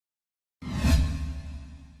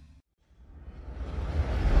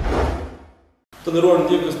Të nderuar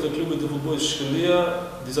ndjekës të klubit të futbollit Shkëndija,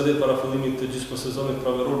 disa ditë para fillimit të gjysmësezonit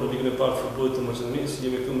praveror në ligën e parë të futbollit të Maqedonisë,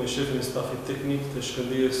 jemi këtu me shefin e stafit teknik të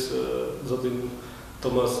Shkëndijës, zotin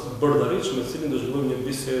Tomas Brdaric, me cilin do zhvillojmë një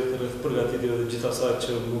bisedë rreth përgatitjeve dhe gjithë asaj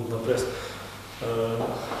që mund të na pres.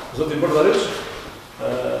 Zoti Brdaric,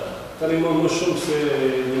 tani më shumë se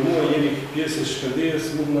një muaj jeni pjesë e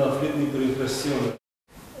Shkëndijës, mund na flitni për impresionet?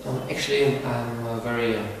 Actually, I'm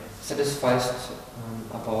very satisfied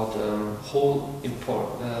about the whole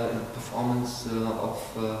performance of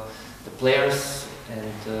the players,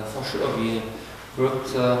 and for sure we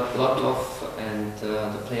worked a lot of, and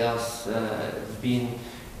the players been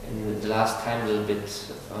in the last time a little bit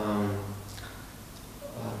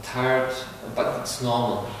tired, but it's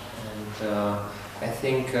normal. And I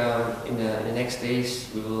think in the next days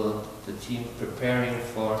the team preparing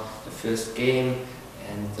for the first game,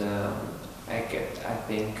 and I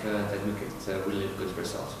think that we get a really good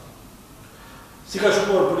result. Si ka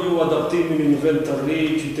shkuar për ju adaptimi në nivel të ri,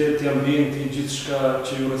 qyteti, ambienti, gjithçka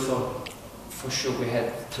që ju rrethon? For sure, we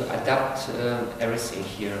had to adapt everything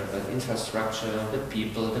here: the infrastructure, the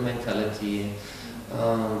people, the mentality.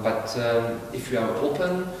 But if you are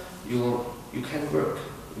open, you can work.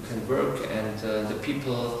 You can work, and the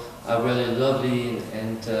people are really lovely,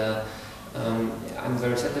 and I'm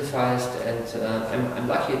very satisfied, and I'm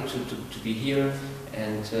lucky to be here,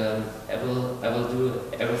 and I will do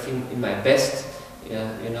everything in my best,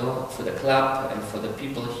 for the club and for the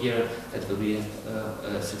people here, that will be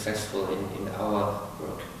successful in our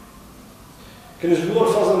work. Keni zhvilluar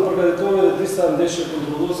fazën përgatitore dhe disa ndeshje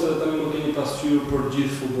kontrolluese dhe tani më keni pasqyrë për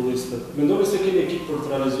gjithë futbollistët. Mendoni se keni ekip për të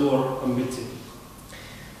realizuar ambicit?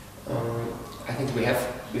 I think we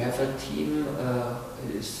have a team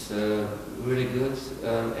is really good,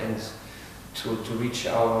 and to reach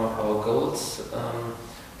our goals,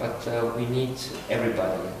 but we need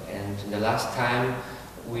everybody, and in the last time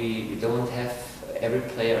we don't have every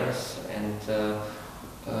players, and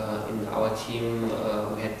in our team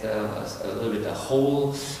we had a little bit a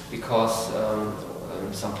hole, because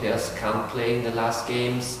some players can't play in the last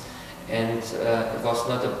games, and it was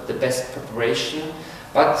not the best preparation.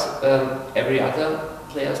 But every other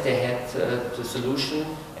players, they had the solution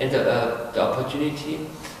and the opportunity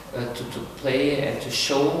to play and to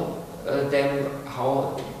show them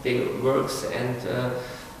how they works, and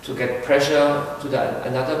to get pressure to the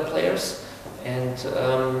another players. And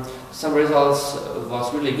some results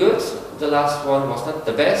was really good. The last one was not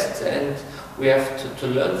the best, and we have to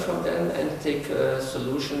learn from them and take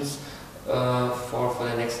solutions for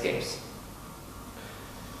the next games.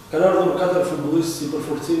 Kanë ardhur 4 futbollistë si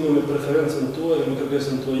përforcimi me preferencën tuaj, me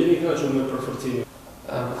kërkesën tuaj. Jeni kënaqur me përforcimin?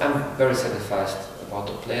 I'm very satisfied about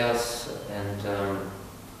the players, and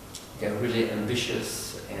they're really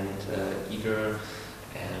ambitious and eager,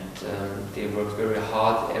 and they work very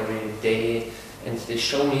hard every day, and they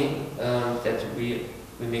show me that we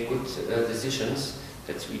make good decisions,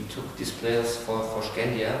 that we took these players for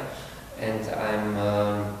Shkëndija, and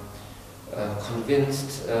I'm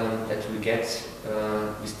convinced that we get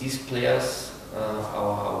with these players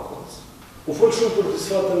our goals. U fol shumë për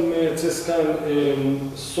disfatën me CSKA-n e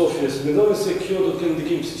Sofjes. Mendoni se kjo do të kenë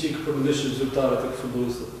ndikim psiqik për ndeshjet zyrtare tek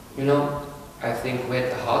futbollistët? I think we had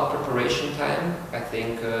a hard preparation time. I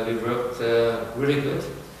think we worked really good,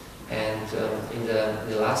 and in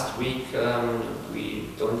the last week we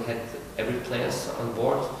don't had every players on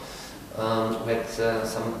board. We had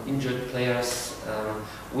some injured players.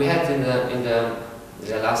 We had in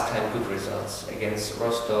the last time good results against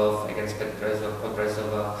Rostov, against Brdaric,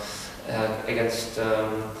 against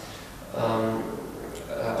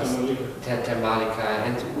Termalika,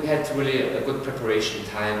 and we had really a good preparation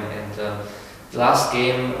time. And the last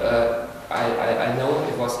game, I know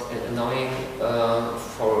it was annoying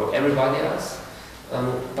for everybody else,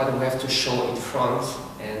 but we have to show in front,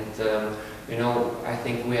 and I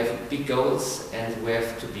think we have big goals, and we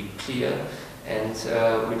have to be clear, and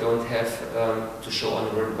we don't have to show on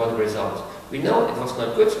one result. We know it was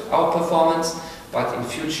not good, our performance, but in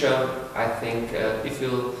future I think if we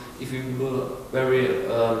will very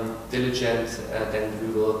diligent, then we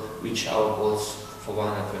will reach our goals for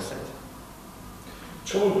 100%.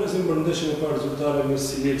 Çfarë mund presim për ndeshjen e parë zyrtare me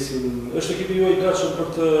Sileksin? Është ekipi juaj i gatshëm për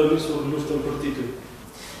të nisur luftën për titull?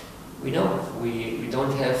 We know we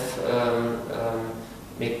don't have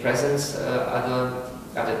make presence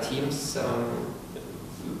other teams.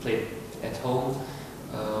 We play at home.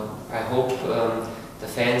 I hope the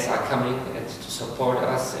fans are coming and to support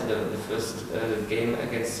us in the first game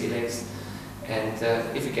against Silex. And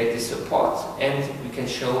if we get this support, and we can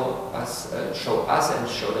show us and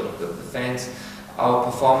show the fans our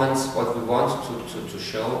performance, what we want to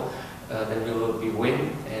show, then we will be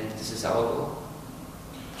win, and this is our goal.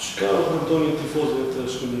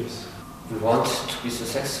 We want to be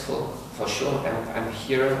successful, for sure. I'm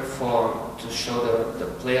here to show the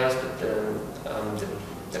players,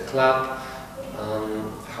 the club,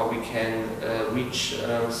 how we can reach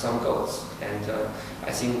some goals. And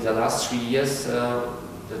I think the last 3 years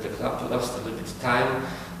the club lost a little bit of time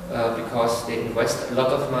because they invest a lot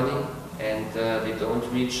of money and they don't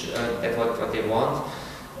reach what they want.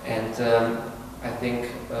 And I think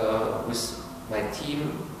with my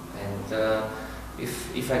team and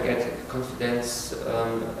if I get confidence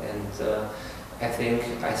and I think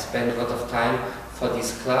I spend a lot of time for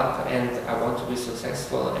this club and I want to be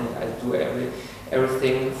successful and I do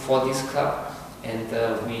everything for this club, and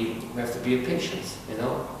we have to be patient,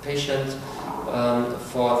 patient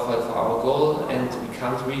for our goal, and we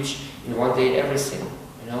can't reach in one day everything.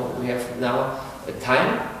 We have now a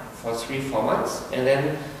time for 3-4 months, and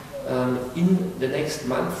then in the next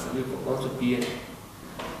month we want to be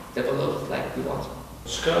developed like we want.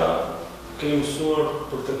 Quem mësuar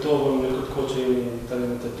për Tetovën në këtë kohë që jemi tani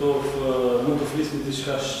në Tetov, mund të flisni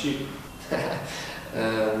diçka shqip?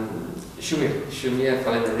 Shumir,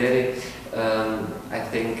 faleminderit. I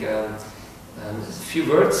think a few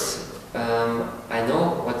words. I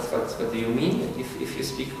know what do you mean if you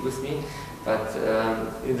speak with me, but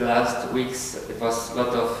in the last weeks it was a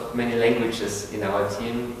lot of many languages in our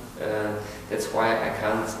team. That's why I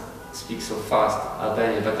can't speak so fast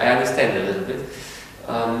Albanian, but I understand a little bit.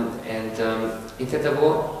 In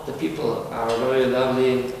Tetovo, the people are very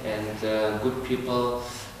lovely and good people,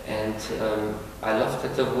 and I love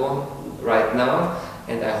Tetovo right now,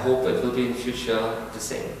 and I hope it will be in future the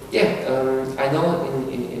same. Yeah, I know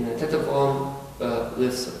in Tetovo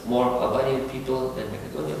lives more Albanian people than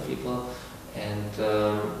Macedonian people, and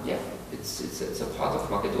yeah, it's a part of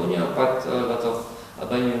Macedonia, but a lot of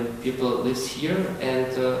Albanian people lives here, and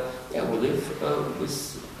yeah, we live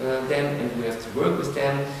with them, and we have to work with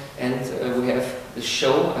them, and we have to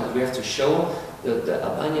show the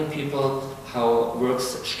Albanian people how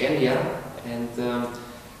works Scandia, and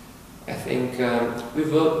I think we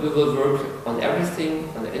will work on everything,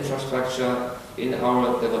 on the infrastructure, in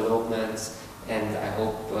our developments, and I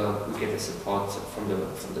hope we get the support from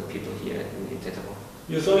the people here in Tetovo.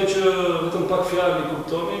 Ju thoni që vetëm pak fjalë i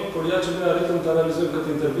kuptoni, por ja që ne arritëm të analizojmë këtë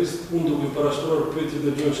intervistë, unë duke i parashtruar pyetjet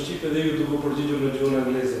në gjuhën shqipe dhe ju duke u përgjigjur në gjuhën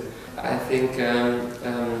angleze. I think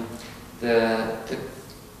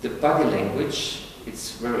the body language, it's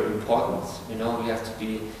very important. We have to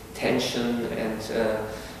be tension, and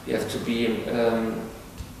you have to be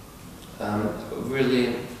really.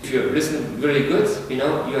 If you listen really good, you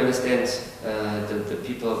understand the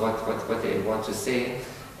people what they want to say,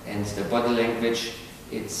 and the body language.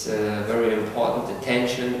 It's very important. The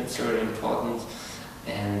tension, it's very important,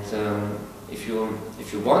 and if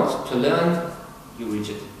you want to learn, you reach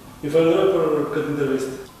it. Ju falenderoj për këtë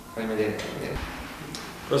intervistë. Faleminderit.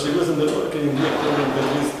 Pra shikues të nderuar, keni ndjekur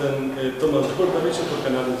intervistën e Tomas Brdaric për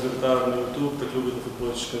kanalin zyrtar në YouTube të klubit të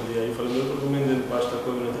futbollit Shkëndija. Ju falenderoj për komentin, bashkë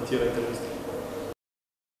takojmë në të tjera intervista.